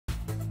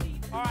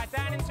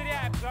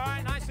abs, all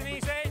right? Nice and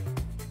easy.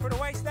 Put the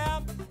waist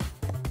down.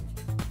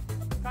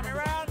 Coming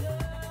round.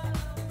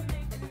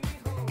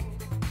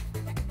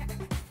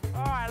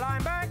 All right,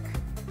 lying back.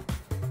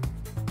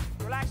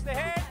 Relax the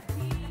head.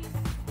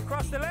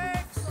 Cross the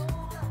legs.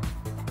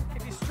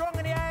 If you're strong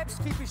in the abs,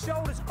 keep your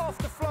shoulders off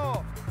the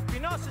floor. If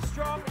you're not so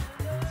strong,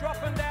 drop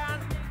them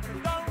down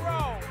and don't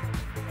roll.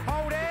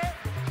 Hold it.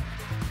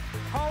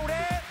 Hold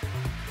it.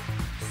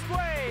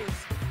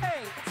 Squeeze.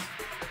 8,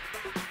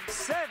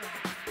 7,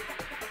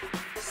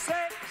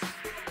 6,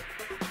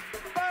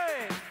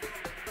 5,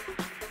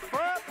 4,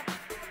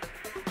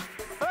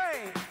 3,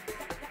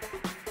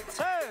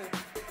 2,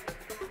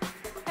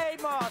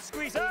 8 more.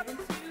 Squeeze up. 8,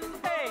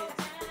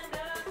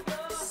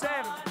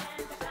 7,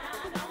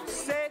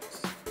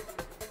 6,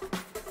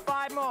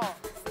 5 more.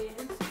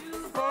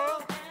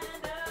 4,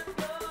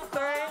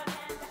 3,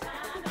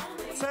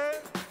 2,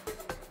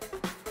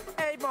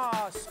 8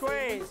 more.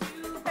 Squeeze.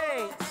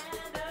 8,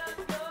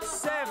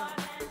 7,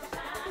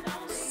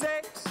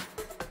 6,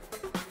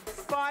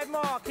 5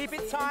 more. Keep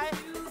it tight.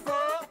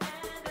 4,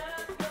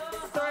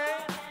 3,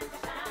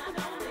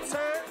 2.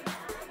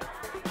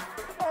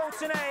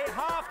 Alternate.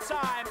 Half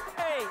time.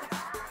 8,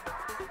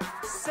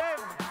 7,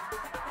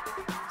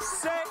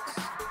 6,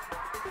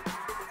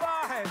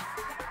 5,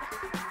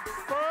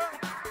 4,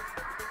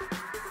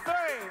 3,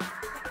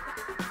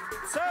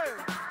 2.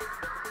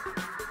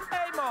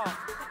 8 more.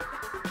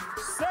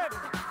 7,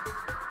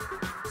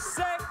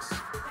 6,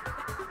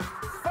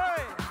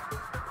 5,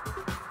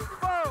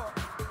 4,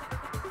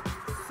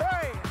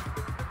 3,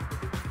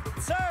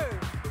 2.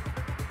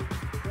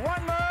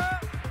 1 more.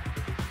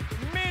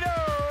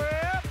 Middle.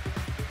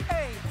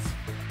 8,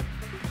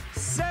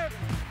 7,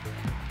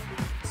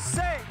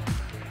 6,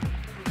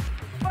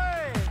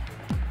 5,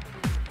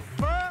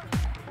 4,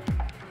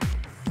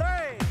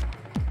 3,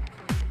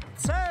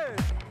 2.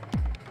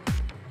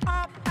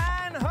 Up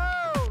and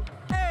hold.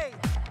 8.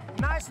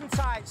 Nice and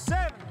tight.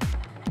 7,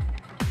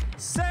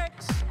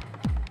 6,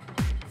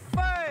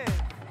 5,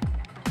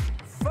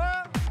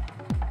 4,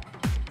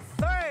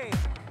 3,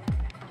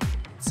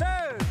 2,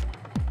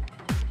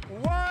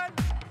 1.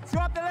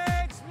 Drop the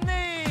legs,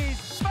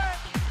 knees, back,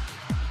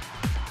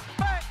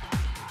 back.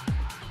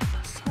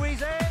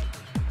 Squeeze it.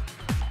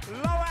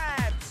 Lower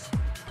abs.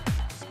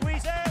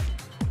 Squeeze it.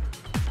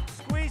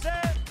 Squeeze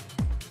it.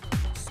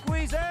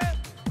 Squeeze it.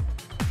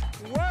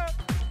 Work.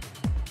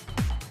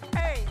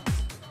 8,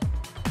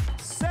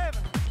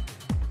 7,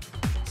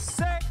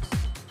 6,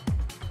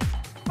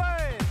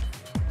 5,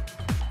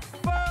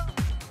 4,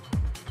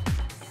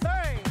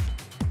 3,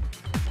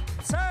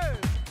 2.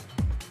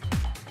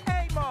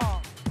 8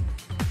 more.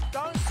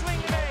 Don't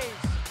swing your knees.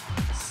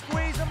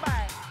 Squeeze them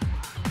back.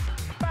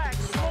 Back.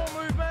 Small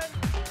movement.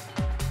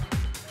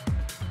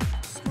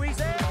 Squeeze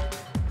it.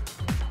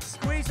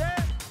 Squeeze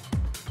it.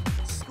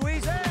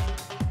 Squeeze it.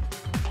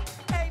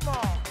 8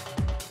 more.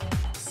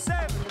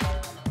 7,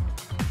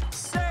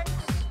 6,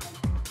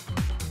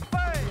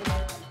 5,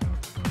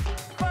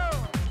 4,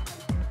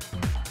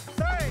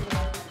 3,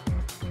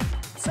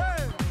 2.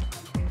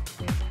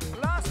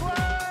 Last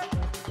one.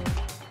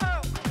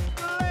 Up.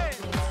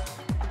 Lift.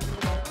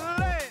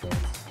 Lift.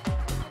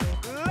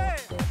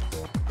 Lift.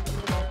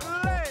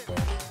 Lift.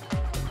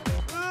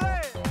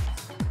 Lift.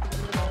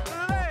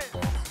 Lift.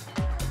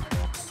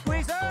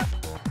 Squeeze up.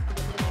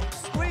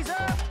 Squeeze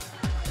up.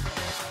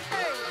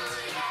 8,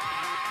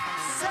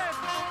 7,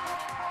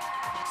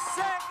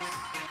 6,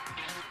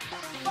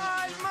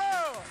 5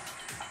 more.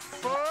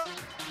 4,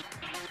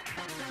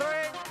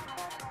 3,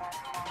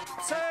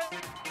 2.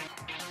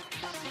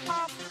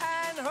 Up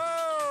and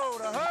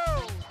hold.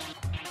 Hold.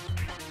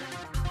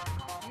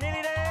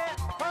 Nearly there.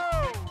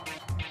 Hold.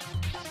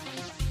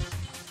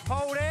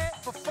 Hold it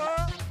for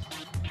 4,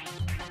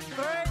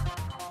 3,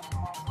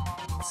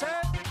 2,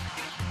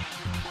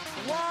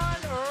 1.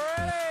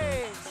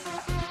 Release.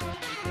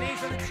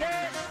 Knees on the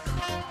chest.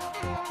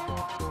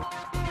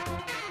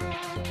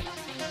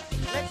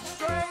 Legs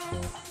straight.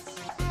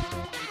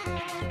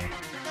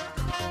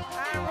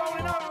 And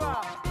rolling over.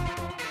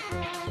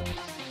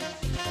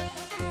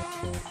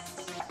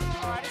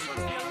 All right, this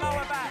one's for your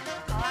lower back.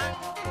 All right.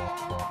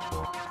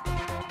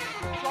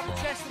 Drop the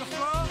chest to the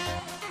floor.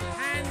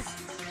 Hands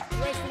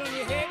resting on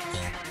your hips.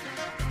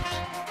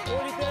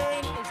 All you're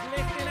doing is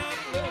lifting up,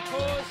 little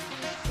pause,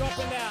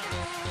 dropping down.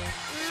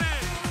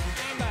 Left,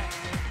 and back.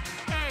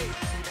 8,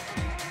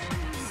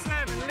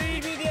 7,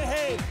 lead with your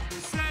head.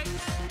 6,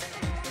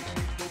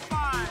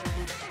 5,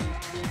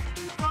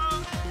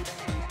 4,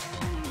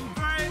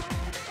 3,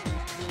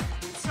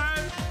 2,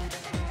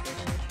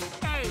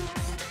 8,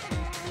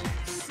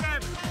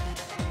 7,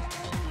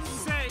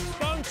 6.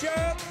 Don't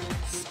jerk,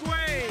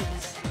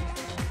 squeeze.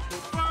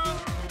 4,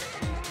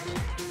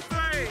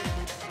 3,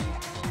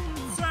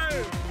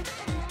 2,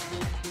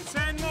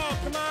 10 more,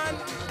 come on.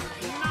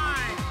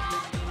 9,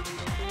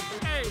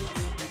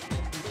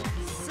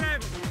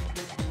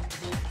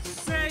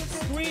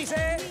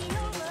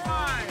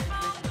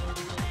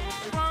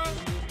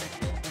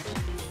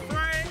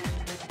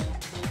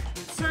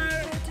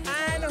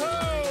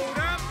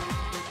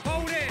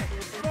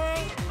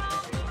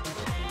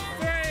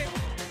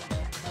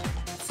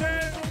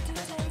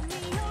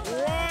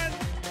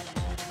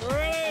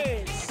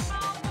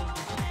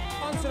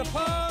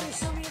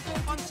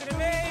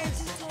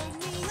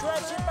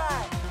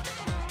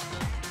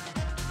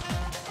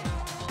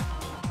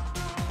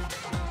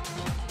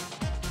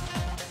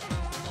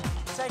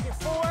 Take it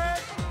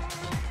forward.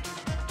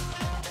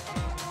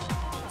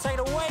 Take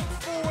the weight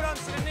forward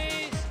onto the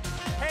knees.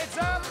 Heads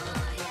up.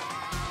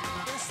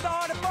 And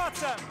start at the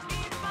bottom.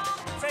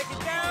 Take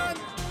it down.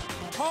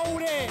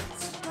 Hold it.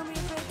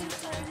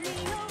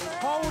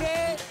 Hold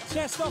it.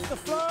 Chest off the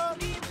floor.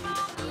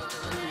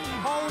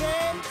 Hold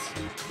it.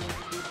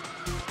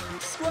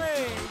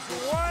 Squeeze.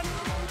 1,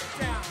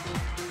 down.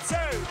 2,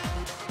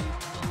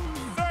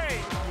 3,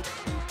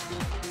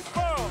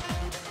 4,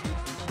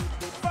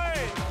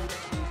 5,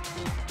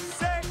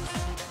 6,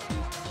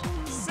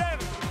 7,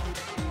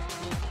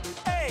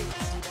 8,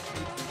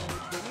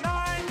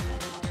 9.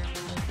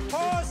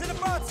 Pause at the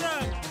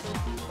bottom.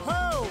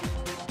 Hold.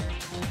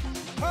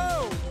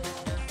 Hold.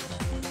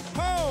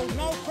 Hold.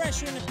 No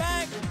pressure in the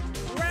back.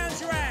 Round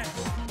your ass.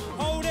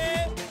 Hold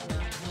it.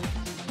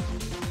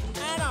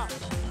 And up.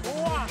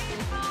 1,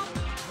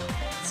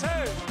 2,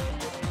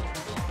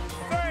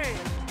 3,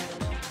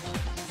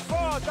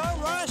 4. Don't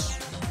rush.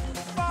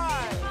 5,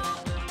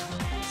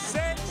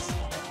 6,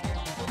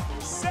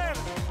 7,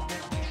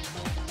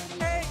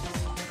 8,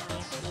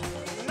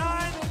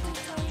 9.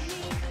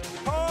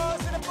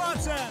 Pause at the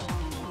bottom.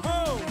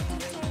 Hold.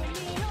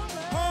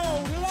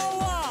 Hold.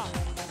 Lower.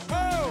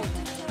 Hold.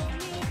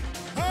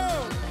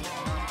 Hold.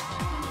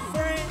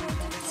 3,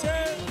 2,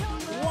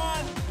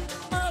 1.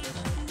 Up.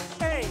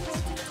 8,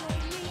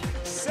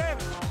 7,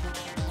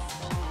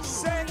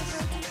 6,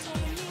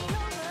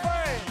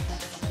 5,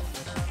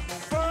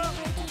 4,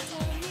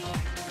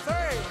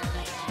 3,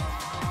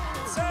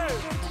 2,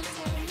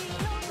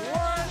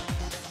 1.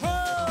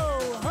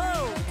 Hold.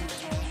 Hold.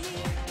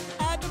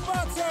 At the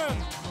bottom.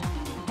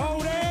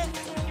 Hold it.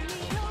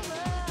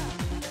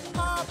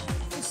 Up.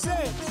 6,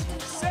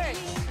 6,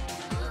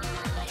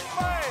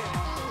 5,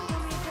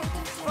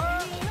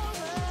 4,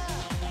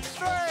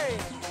 3,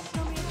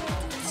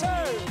 2.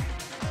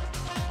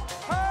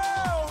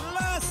 Hold.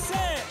 Last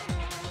set.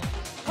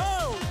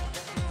 Hold.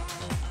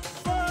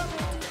 4,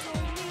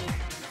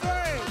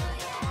 3,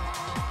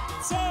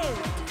 2.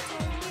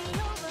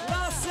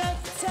 Last set.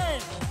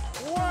 10.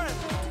 1,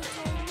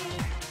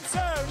 2.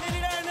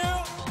 Nearly there now.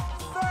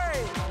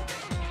 3,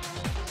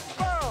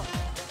 4,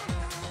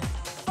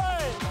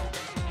 5,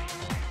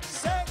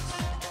 6,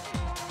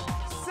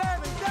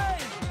 7,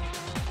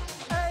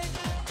 8,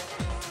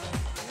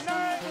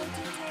 9,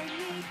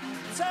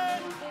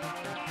 10,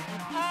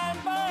 and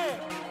back.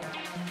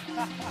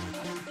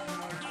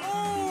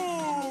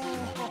 Ooh.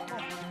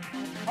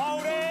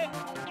 Hold it.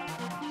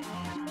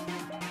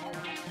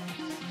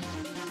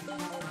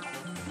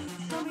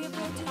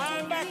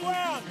 And back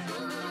round.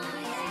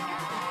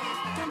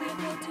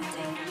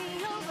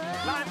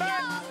 Line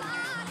back.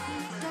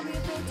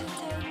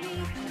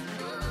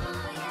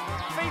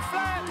 Feet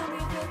flat.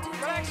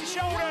 Relax your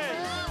shoulders.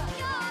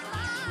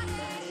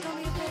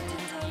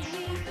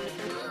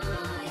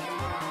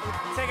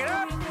 Take it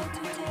up.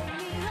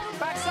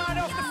 Backside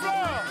off the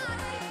floor.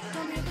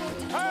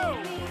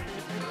 Hold.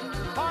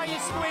 How you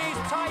squeeze,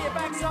 tie your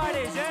backside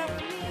is, yeah?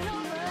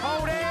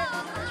 Hold it.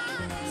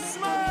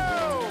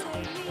 Smooth.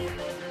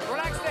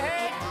 Relax the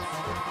head.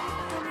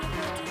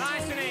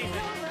 Nice and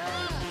easy.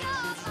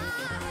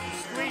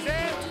 Squeeze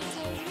it.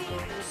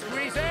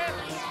 Squeeze it.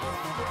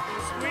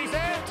 Squeeze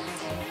it.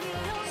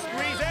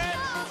 Squeeze it.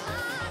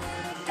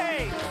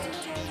 8,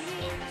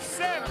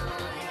 7,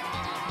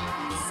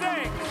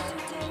 6,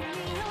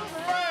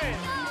 5,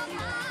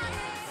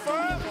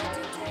 4,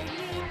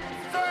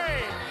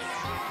 3,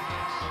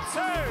 2,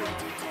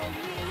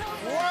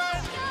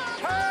 1.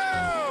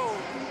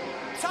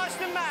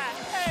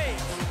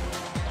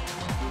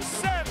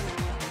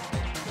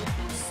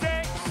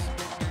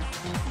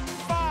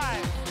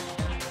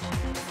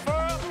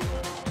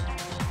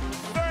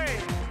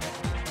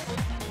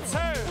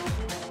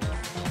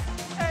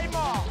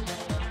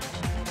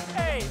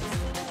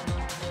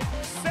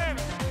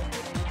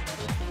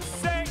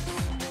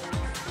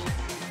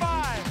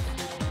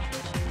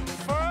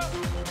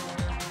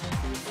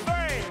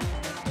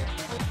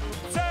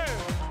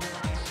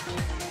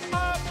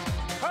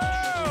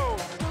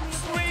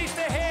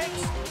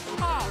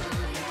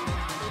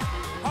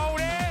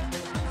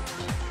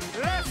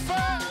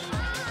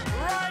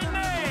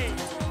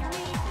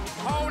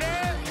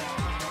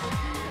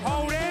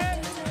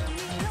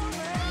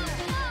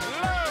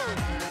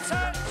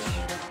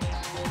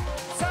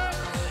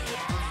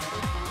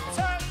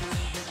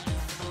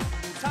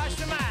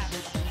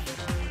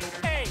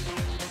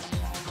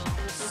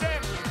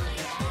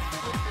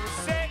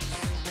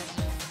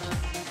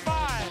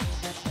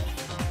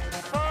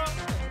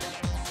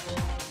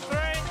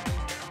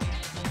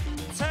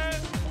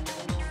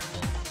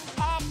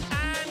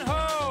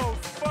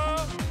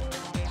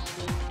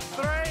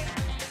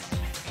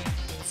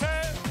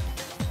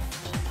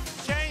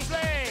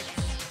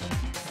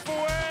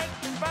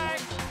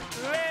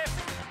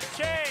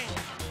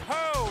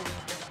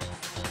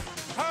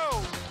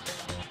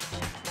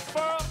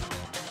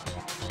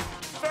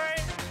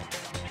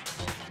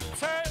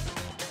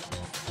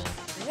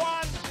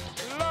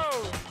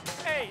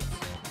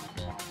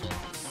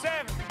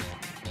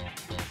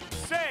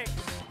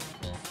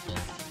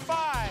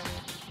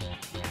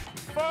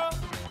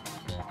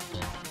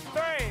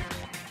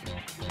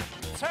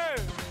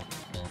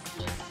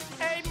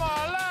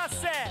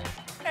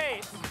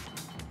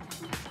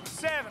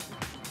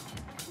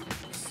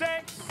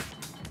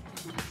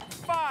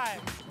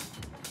 5,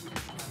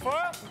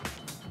 4,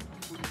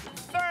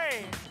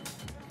 3,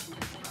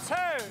 2,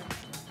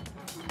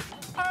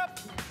 up,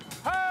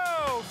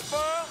 hold, 4,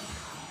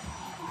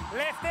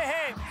 lift the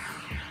hips,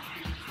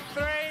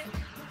 3,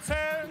 2,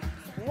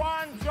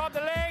 1, drop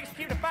the legs,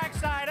 keep the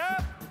backside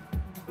up,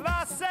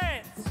 last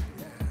set,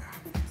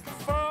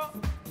 4,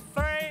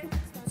 3,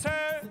 2,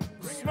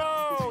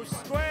 smooth,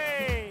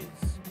 squeeze,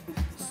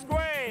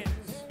 squeeze,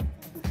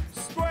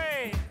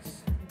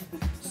 squeeze,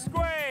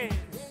 squeeze,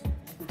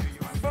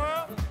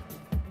 4,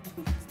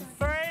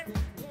 3,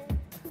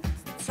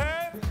 2,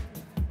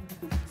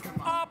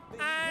 up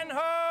and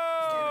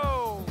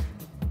hold.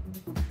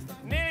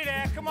 Nearly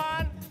there, come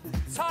on.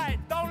 Tight,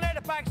 don't let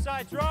the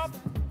backside drop.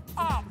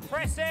 Up,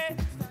 press it,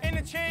 in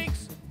the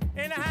cheeks,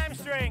 in the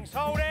hamstrings,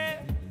 hold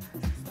it.